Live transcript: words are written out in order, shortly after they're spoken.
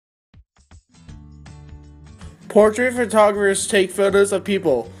Portrait photographers take photos of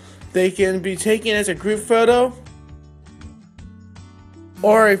people. They can be taken as a group photo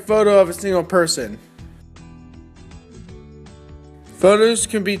or a photo of a single person. Photos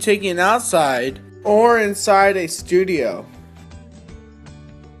can be taken outside or inside a studio.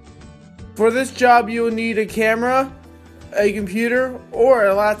 For this job, you will need a camera, a computer, or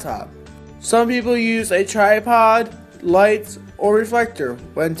a laptop. Some people use a tripod, lights, or reflector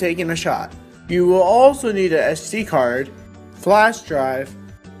when taking a shot. You will also need an SD card, flash drive,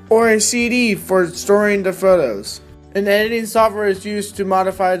 or a CD for storing the photos. An editing software is used to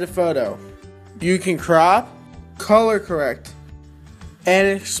modify the photo. You can crop, color correct, and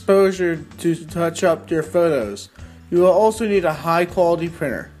exposure to touch up your photos. You will also need a high quality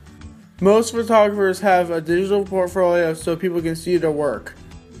printer. Most photographers have a digital portfolio so people can see their work.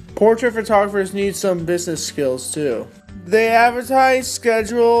 Portrait photographers need some business skills too. They advertise,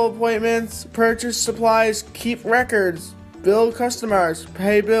 schedule appointments, purchase supplies, keep records, bill customers,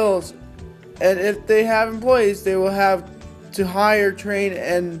 pay bills, and if they have employees, they will have to hire, train,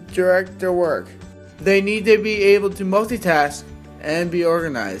 and direct their work. They need to be able to multitask and be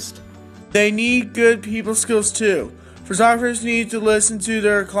organized. They need good people skills too. Photographers need to listen to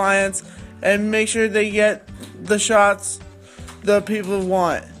their clients and make sure they get the shots the people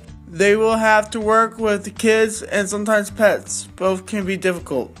want. They will have to work with kids and sometimes pets. Both can be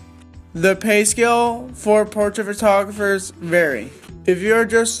difficult. The pay scale for portrait photographers vary. If you're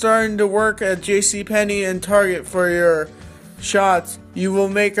just starting to work at JCPenney and Target for your shots, you will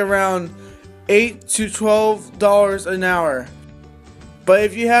make around $8 to $12 an hour. But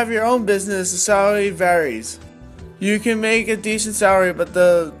if you have your own business, the salary varies. You can make a decent salary, but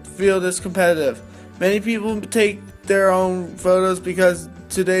the field is competitive. Many people take their own photos because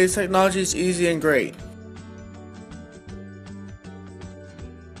today's technology is easy and great.